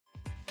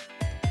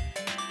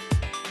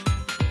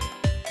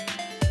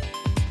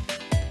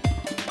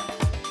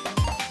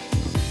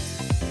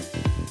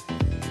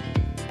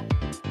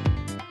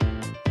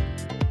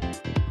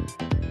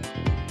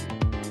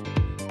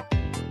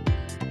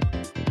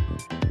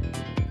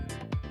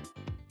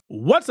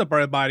What's up,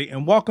 everybody,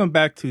 and welcome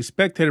back to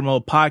Spectator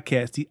Mode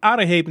Podcast, the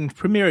Outer Haven's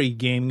premier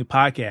gaming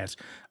podcast.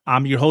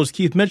 I'm your host,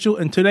 Keith Mitchell,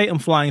 and today I'm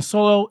flying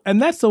solo, and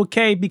that's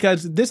okay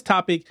because this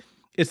topic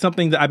is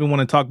something that I've been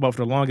wanting to talk about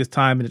for the longest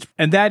time,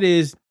 and that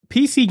is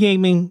PC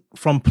gaming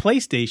from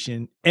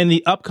PlayStation and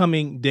the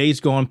upcoming Days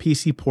Gone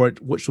PC port,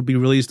 which will be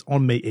released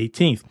on May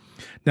 18th.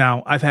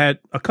 Now, I've had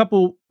a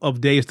couple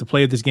of days to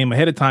play this game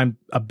ahead of time.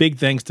 A big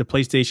thanks to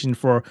PlayStation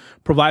for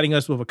providing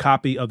us with a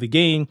copy of the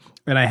game,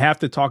 and I have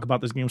to talk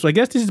about this game. So I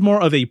guess this is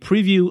more of a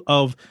preview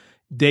of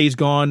Days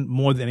Gone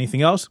more than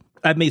anything else.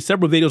 I've made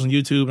several videos on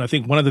YouTube, and I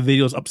think one of the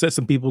videos upset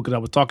some people because I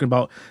was talking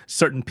about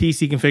certain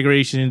PC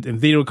configurations and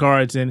video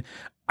cards, and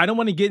I don't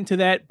want to get into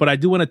that, but I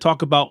do want to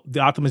talk about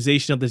the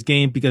optimization of this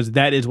game because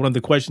that is one of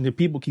the questions that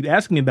people keep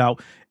asking me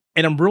about.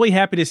 And I'm really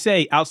happy to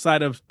say,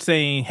 outside of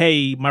saying,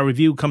 hey, my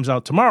review comes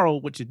out tomorrow,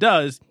 which it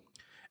does,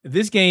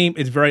 this game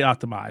is very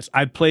optimized.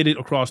 I played it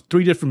across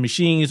 3 different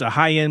machines, a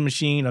high-end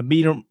machine, a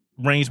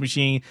medium-range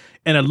machine,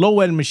 and a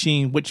low-end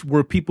machine, which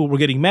where people were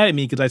getting mad at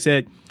me because I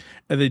said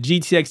the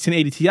GTX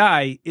 1080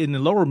 Ti in the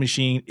lower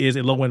machine is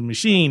a low-end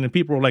machine. And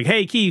people were like,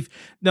 hey, Keith,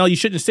 no, you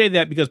shouldn't say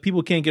that because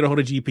people can't get a hold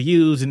of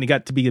GPUs and it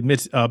got to be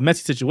a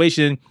messy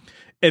situation.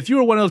 If you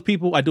were one of those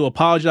people, I do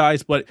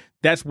apologize, but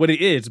that's what it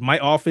is. My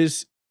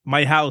office,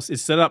 my house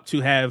is set up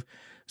to have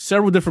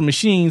several different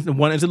machines.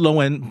 One is a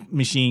low-end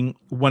machine,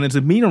 one is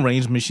a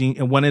medium-range machine,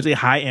 and one is a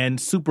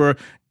high-end, super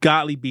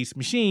godly beast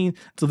machine.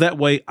 So that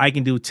way I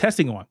can do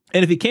testing on.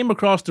 And if it came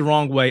across the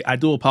wrong way, I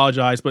do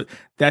apologize, but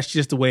that's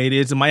just the way it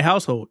is in my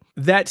household.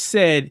 That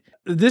said,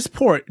 this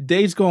port,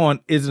 Days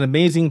Gone, is an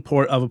amazing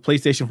port of a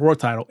PlayStation 4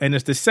 title, and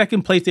it's the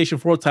second PlayStation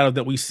 4 title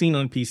that we've seen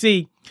on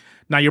PC.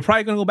 Now, you're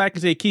probably going to go back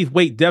and say, Keith,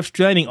 wait, Death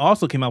Stranding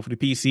also came out for the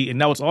PC, and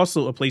now it's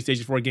also a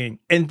PlayStation 4 game.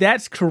 And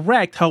that's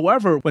correct.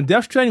 However, when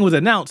Death Stranding was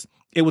announced,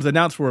 it was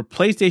announced for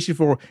PlayStation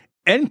 4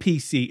 and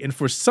PC, and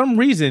for some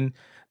reason,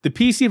 the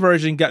PC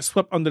version got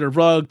swept under the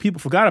rug. People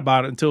forgot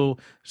about it until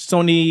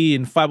Sony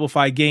and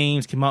 505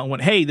 Games came out and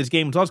went, hey, this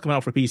game is also coming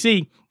out for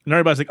PC. And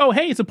everybody's like, oh,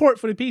 hey, it's a port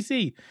for the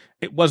PC.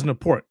 It wasn't a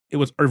port. It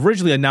was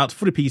originally announced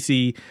for the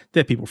PC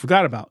that people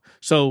forgot about.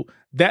 So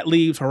that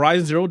leaves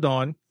Horizon Zero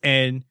Dawn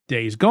and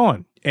Days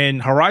Gone.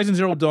 And Horizon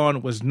Zero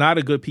Dawn was not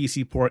a good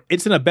PC port.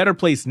 It's in a better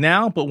place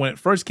now, but when it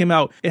first came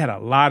out, it had a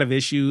lot of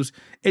issues.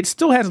 It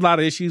still has a lot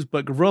of issues,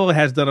 but Guerrilla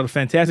has done a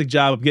fantastic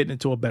job of getting it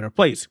to a better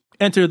place.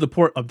 Enter the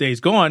port of Days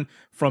Gone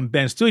from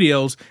Ben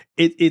Studios.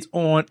 It's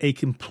on a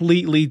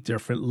completely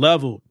different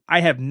level.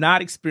 I have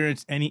not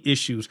experienced any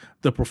issues.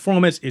 The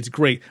performance is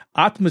great.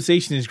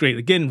 Optimization is great.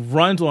 Again,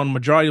 runs on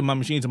majority of my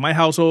machines in my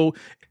household.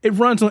 It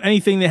runs on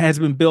anything that has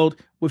been built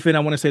within,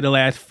 I want to say, the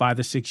last 5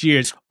 to 6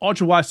 years.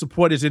 Ultra-wide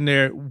support is in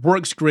there.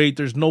 Works great.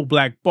 There's no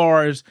black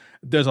bars.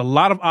 There's a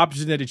lot of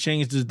options that it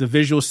changes the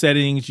visual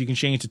settings. You can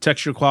change the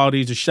texture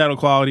qualities, the shadow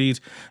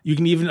qualities. You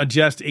can even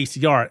adjust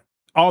HDR.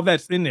 All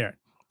that's in there.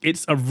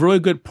 It's a really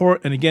good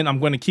port. And again, I'm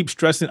going to keep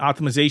stressing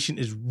optimization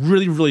is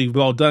really, really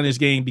well done in this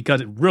game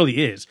because it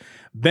really is.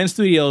 Ben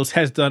Studios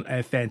has done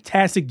a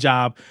fantastic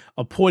job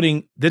of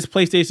porting this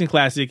PlayStation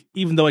Classic,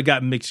 even though it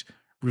got mixed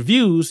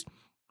reviews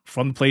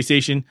from the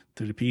PlayStation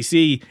to the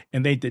PC,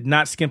 and they did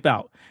not skimp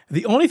out.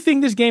 The only thing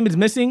this game is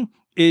missing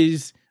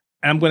is,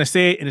 and I'm going to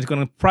say it, and it's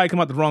going to probably come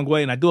out the wrong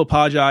way, and I do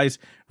apologize,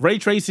 ray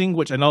tracing,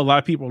 which I know a lot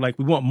of people are like,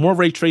 we want more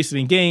ray tracing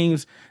in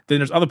games. Then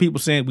there's other people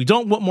saying, we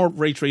don't want more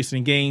ray tracing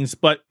in games.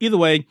 But either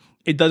way,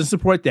 it doesn't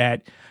support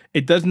that.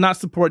 It does not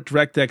support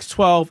DirectX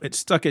 12. It's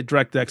stuck at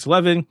DirectX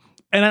 11.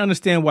 And I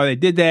understand why they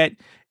did that.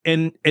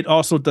 And it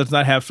also does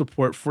not have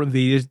support for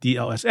NVIDIA's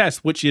DLSS,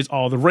 which is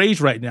all the rage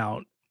right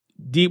now.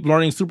 Deep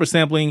learning super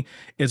sampling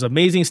is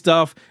amazing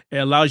stuff. It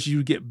allows you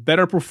to get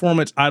better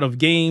performance out of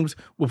games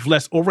with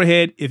less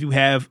overhead if you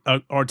have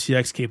an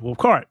RTX capable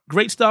card.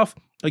 Great stuff.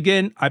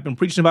 Again, I've been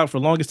preaching about it for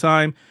the longest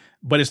time,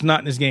 but it's not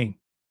in this game.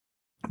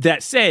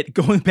 That said,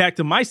 going back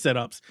to my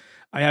setups,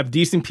 I have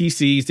decent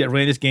PCs that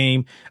ran this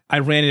game. I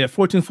ran it at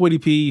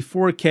 1440p,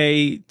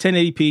 4K,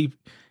 1080p,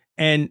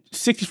 and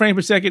 60 frames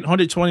per second,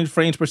 120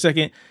 frames per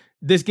second.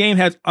 This game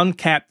has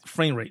uncapped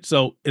frame rate.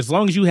 So as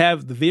long as you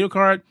have the video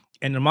card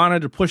and the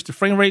monitor to push the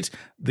frame rates,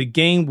 the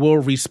game will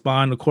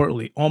respond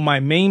accordingly. On my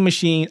main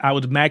machine, I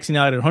was maxing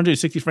out at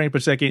 160 frames per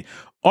second,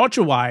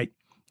 ultra wide,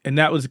 and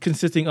that was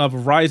consisting of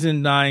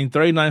Ryzen 9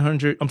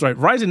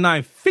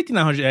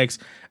 5900X,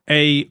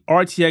 a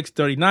RTX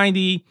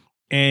 3090,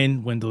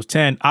 and Windows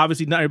 10.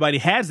 Obviously, not everybody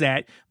has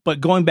that, but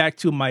going back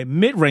to my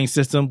mid-range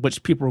system,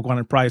 which people are going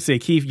to probably say,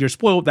 Keith, you're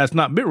spoiled, that's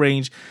not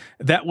mid-range.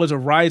 That was a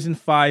Ryzen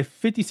 5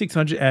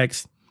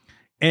 5600X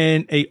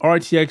and a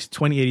RTX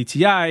 2080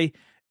 Ti.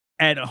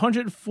 At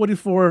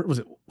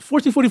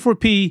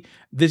 1444p,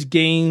 this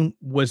game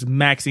was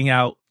maxing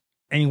out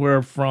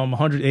anywhere from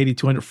 180 to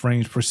 200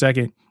 frames per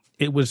second.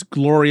 It was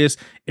glorious.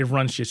 It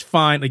runs just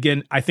fine.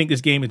 Again, I think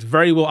this game is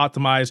very well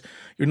optimized.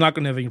 You're not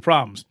going to have any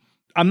problems.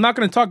 I'm not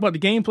going to talk about the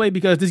gameplay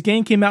because this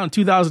game came out in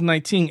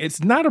 2019.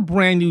 It's not a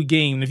brand new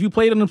game. If you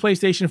played it on the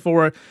PlayStation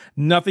 4,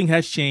 nothing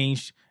has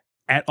changed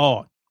at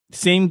all.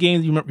 Same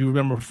game you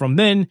remember from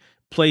then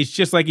plays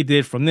just like it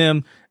did from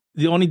them.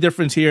 The only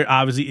difference here,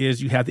 obviously,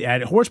 is you have the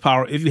added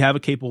horsepower if you have a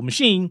capable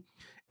machine.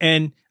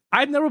 And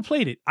I've never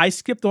played it. I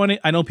skipped on it.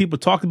 I know people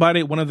talked about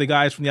it. One of the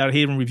guys from the Outer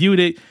Haven reviewed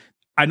it.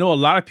 I know a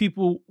lot of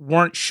people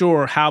weren't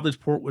sure how this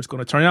port was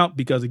going to turn out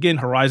because, again,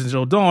 Horizon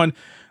Zero Dawn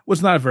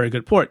was not a very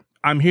good port.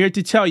 I'm here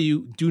to tell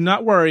you, do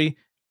not worry.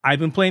 I've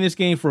been playing this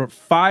game for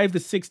 5 to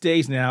 6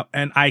 days now,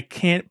 and I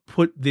can't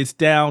put this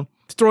down.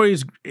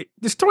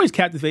 The story is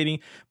captivating,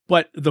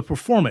 but the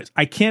performance,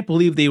 I can't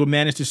believe they would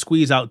manage to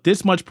squeeze out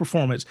this much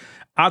performance,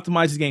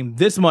 optimize this game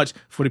this much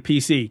for the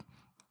PC.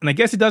 And I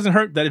guess it doesn't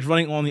hurt that it's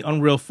running on the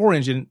Unreal 4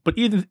 engine, but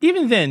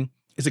even then,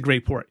 it's a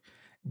great port.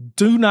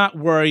 Do not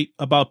worry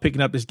about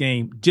picking up this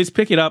game. Just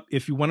pick it up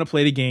if you want to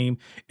play the game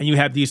and you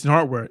have decent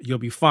hardware. You'll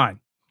be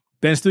fine.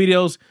 Ben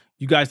Studios,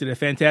 you guys did a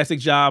fantastic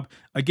job.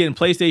 Again,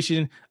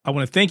 PlayStation, I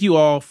want to thank you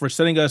all for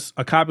sending us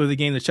a copy of the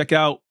game to check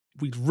out.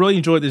 We really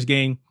enjoyed this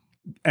game.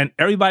 And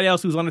everybody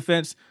else who's on the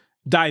fence,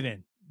 dive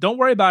in. Don't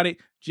worry about it.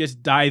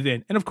 Just dive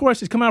in. And of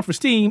course, it's coming out for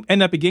Steam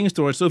and Epic Game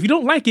Store. So if you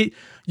don't like it,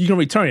 you can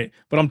return it.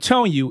 But I'm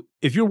telling you,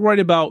 if you're worried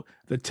about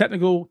the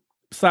technical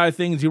side of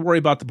things, you're worried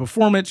about the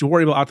performance, you're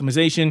worried about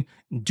optimization,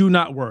 do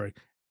not worry.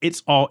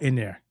 It's all in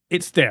there.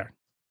 It's there.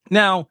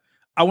 Now,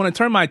 I want to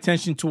turn my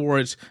attention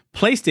towards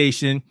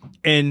PlayStation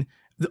and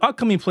the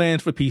upcoming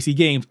plans for PC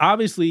games.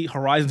 Obviously,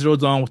 Horizon Zero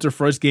Dawn was their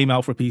first game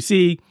out for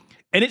PC,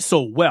 and it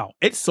sold well.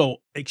 It sold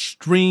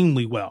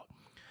extremely well.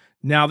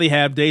 Now they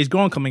have Days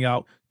Gone coming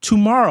out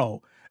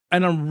tomorrow,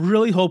 and I'm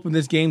really hoping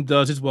this game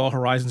does as well,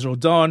 Horizon Zero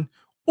Dawn,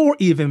 or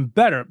even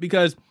better,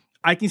 because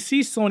I can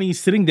see Sony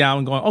sitting down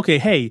and going, okay,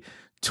 hey,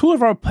 2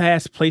 of our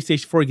past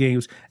PlayStation 4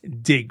 games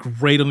did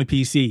great on the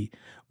PC.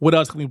 What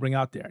else can we bring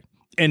out there?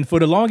 And for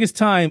the longest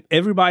time,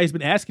 everybody's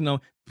been asking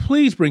them,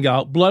 please bring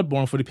out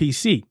Bloodborne for the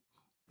PC.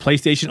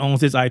 PlayStation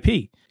owns its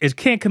IP. It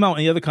can't come out on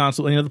any other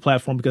console, any other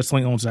platform because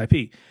Sony owns its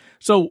IP.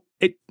 So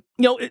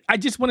I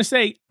just want to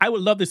say, I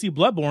would love to see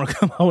Bloodborne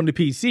come out on the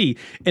PC.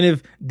 And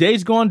if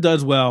Days Gone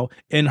does well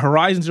and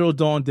Horizon Zero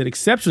Dawn did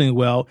exceptionally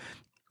well,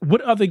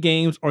 what other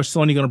games are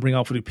Sony going to bring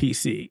out for the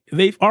PC?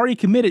 They've already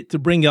committed to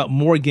bring out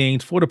more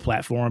games for the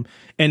platform,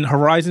 and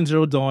Horizon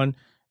Zero Dawn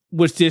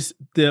was just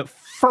the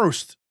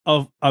first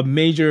of a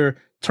major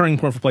turning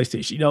point for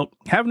PlayStation.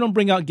 Having them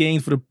bring out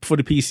games for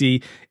the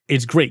PC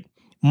is great.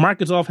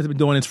 Microsoft has been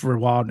doing this for a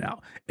while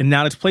now, and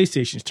now it's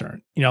PlayStation's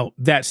turn.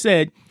 That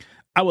said,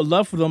 I would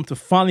love for them to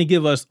finally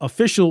give us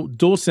official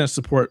DualSense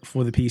support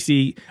for the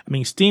PC. I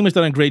mean, Steam has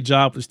done a great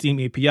job with Steam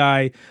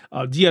API.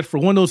 DS for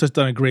Windows has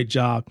done a great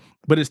job.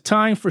 But it's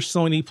time for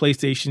Sony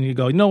PlayStation to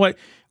go, you know what?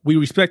 We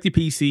respect the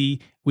PC.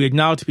 We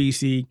acknowledge the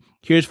PC.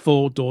 Here's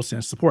full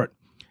DualSense support.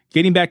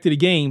 Getting back to the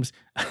games,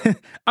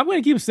 I'm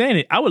going to keep saying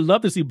it. I would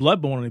love to see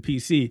Bloodborne on the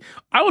PC.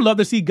 I would love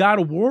to see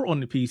God of War on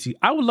the PC.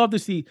 I would love to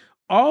see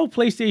all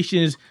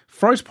PlayStation's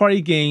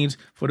first-party games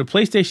for the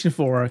PlayStation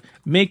 4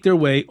 make their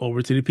way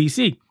over to the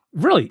PC.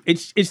 Really,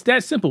 it's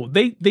that simple.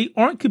 They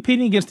aren't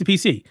competing against the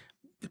PC.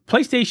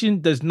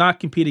 PlayStation does not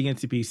compete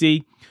against the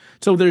PC.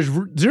 So there's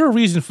zero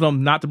reason for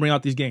them not to bring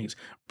out these games.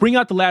 Bring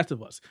out The Last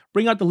of Us.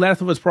 Bring out The Last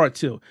of Us Part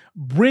 2.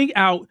 Bring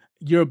out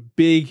your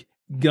big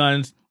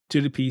guns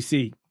to the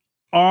PC.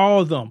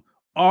 All of them.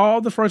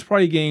 All the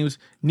first-party games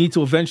need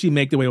to eventually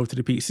make their way over to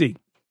the PC.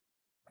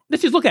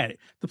 Let's just look at it.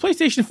 The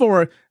PlayStation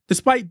 4,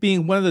 despite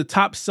being one of the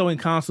top-selling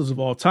consoles of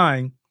all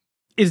time,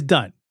 is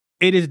done.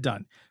 It is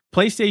done.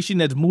 PlayStation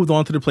has moved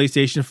on to the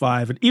PlayStation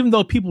 5. And even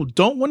though people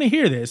don't want to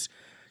hear this,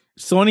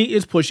 Sony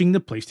is pushing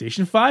the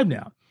PlayStation 5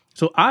 now.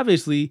 So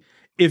obviously,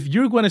 if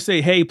you're going to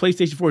say, hey,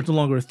 PlayStation 4 is no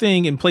longer a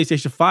thing and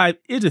PlayStation 5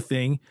 is a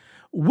thing,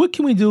 what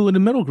can we do in the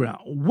middle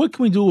ground? What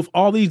can we do with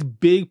all these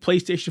big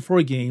PlayStation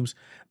 4 games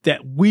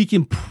that we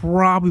can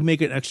probably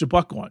make an extra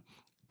buck on?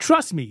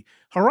 Trust me,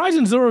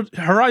 Horizon Zero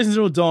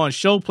Dawn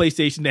showed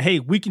PlayStation that, hey,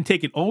 we can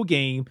take an old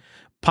game,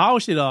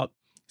 polish it up,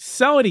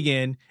 sell it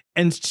again,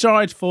 and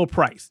charge full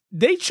price.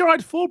 They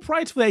charged full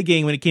price for that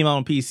game when it came out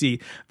on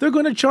PC. They're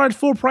going to charge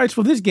full price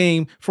for this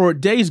game for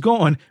Days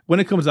Gone when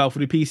it comes out for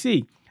the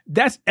PC.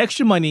 That's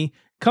extra money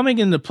coming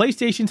into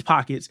PlayStation's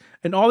pockets,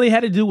 and all they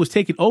had to do was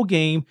take an old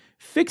game,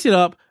 fix it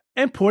up,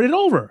 and port it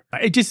over.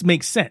 It just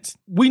makes sense.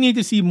 We need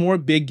to see more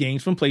big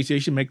games from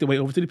PlayStation make their way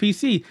over to the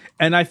PC.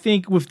 And I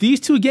think with these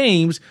 2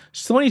 games,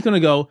 Sony's going to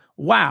go,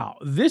 wow,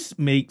 this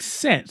makes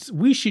sense.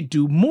 We should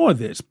do more of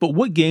this. But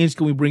what games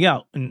can we bring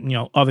out? And,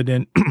 other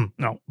than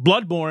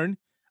Bloodborne,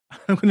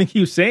 I'm going to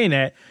keep saying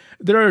that.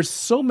 There are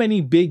so many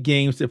big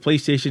games that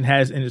PlayStation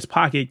has in its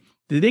pocket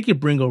that they could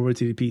bring over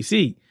to the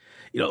PC.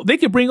 They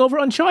could bring over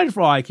Uncharted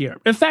for all I care.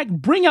 In fact,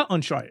 bring out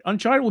Uncharted.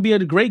 Uncharted will be a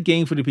great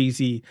game for the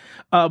PC.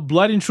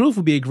 Blood and Truth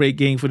will be a great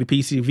game for the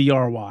PC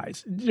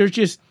VR-wise. There's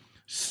just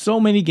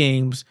so many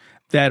games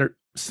that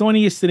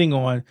Sony is sitting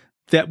on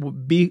that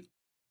would be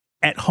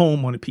at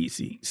home on the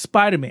PC.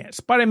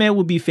 Spider-Man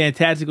would be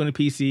fantastic on the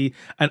PC,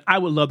 and I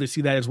would love to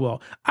see that as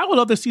well. I would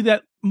love to see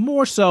that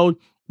more so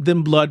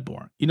than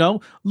Bloodborne.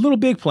 Little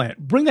Big Planet.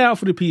 Bring that out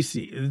for the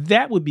PC.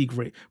 That would be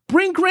great.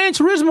 Bring Gran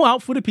Turismo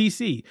out for the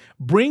PC.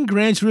 Bring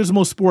Gran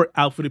Turismo Sport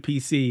out for the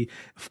PC.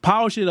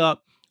 Polish it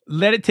up.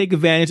 let it take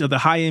advantage of the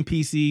high-end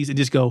PCs and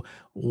just go,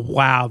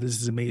 wow,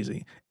 this is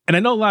amazing. And I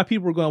know a lot of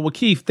people are going, well,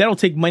 Keith, that'll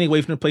take money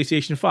away from the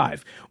PlayStation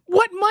 5.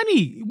 What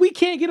money? We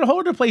can't get a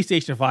hold of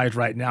PlayStation 5s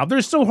right now.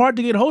 They're so hard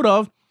to get a hold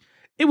of.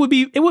 It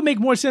would make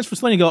more sense for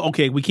Sony to go,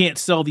 okay, we can't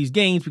sell these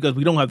games because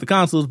we don't have the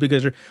consoles,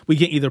 because we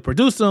can't either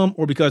produce them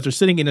or because they're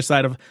sitting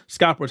inside of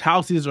scalpers'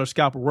 houses or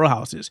scalper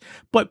warehouses.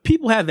 But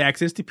people have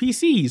access to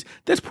PCs.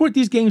 Let's port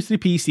these games to the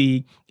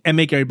PC and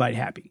make everybody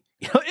happy.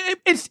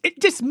 It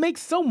just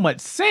makes so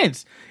much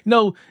sense.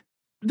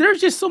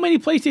 There's just so many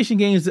PlayStation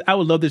games that I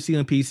would love to see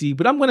on PC,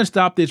 but I'm going to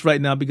stop this right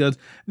now because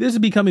this is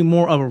becoming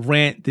more of a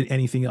rant than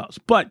anything else.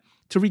 But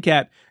to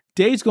recap,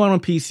 Days Gone on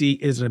PC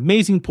is an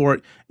amazing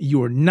port.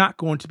 You are not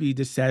going to be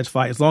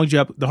dissatisfied as long as you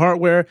have the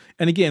hardware.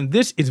 And again,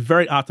 this is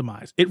very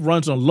optimized. It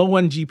runs on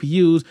low-end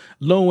GPUs,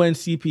 low-end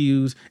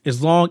CPUs,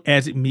 as long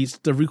as it meets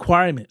the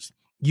requirements.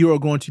 You are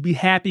going to be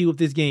happy with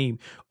this game.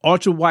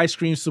 Ultra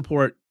widescreen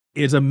support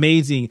is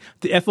amazing.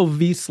 The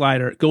FOV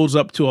slider goes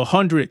up to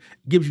 100,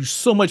 gives you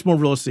so much more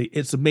real estate.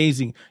 It's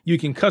amazing. You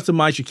can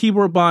customize your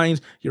keyboard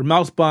binds, your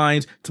mouse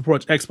binds,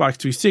 supports Xbox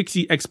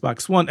 360,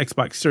 Xbox One,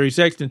 Xbox Series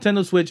X,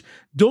 Nintendo Switch.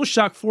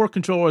 DualShock 4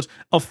 controllers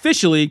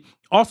officially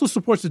also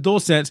supports the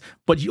DualSense,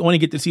 but you only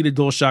get to see the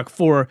DualShock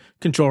 4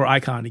 controller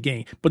icon in the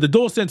game. But the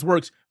DualSense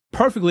works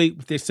perfectly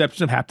with the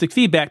exception of haptic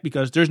feedback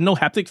because there's no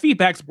haptic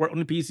feedback support on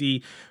the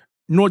PC,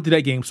 nor did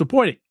that game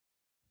support it.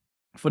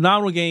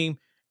 Phenomenal game,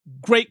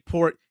 great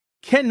port.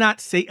 Cannot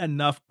say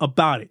enough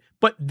about it.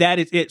 But that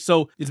is it.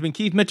 So it's been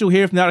Keith Mitchell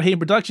here from Not a Hating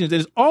Productions.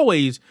 As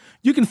always,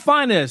 you can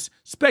find us,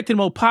 Spectator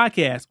Mode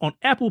Podcast, on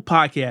Apple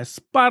Podcasts,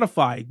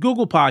 Spotify,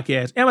 Google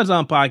Podcasts,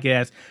 Amazon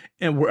Podcasts,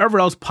 and wherever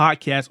else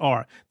podcasts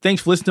are.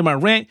 Thanks for listening to my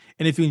rant.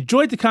 And if you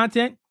enjoyed the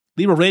content,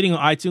 leave a rating on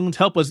iTunes.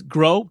 Help us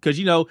grow because,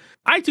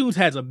 iTunes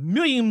has a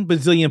million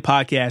bazillion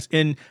podcasts.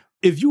 And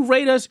if you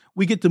rate us,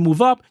 we get to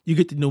move up. You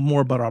get to know more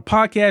about our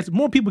podcast.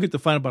 More people get to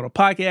find about our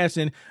podcast.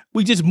 And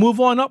we just move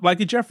on up like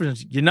the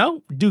Jeffersons,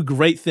 do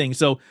great things.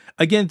 So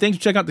again, thanks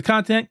for checking out the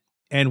content.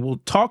 And we'll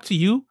talk to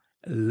you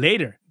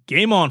later.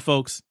 Game on,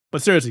 folks.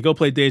 But seriously, go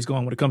play Days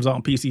Gone when it comes out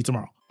on PC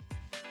tomorrow.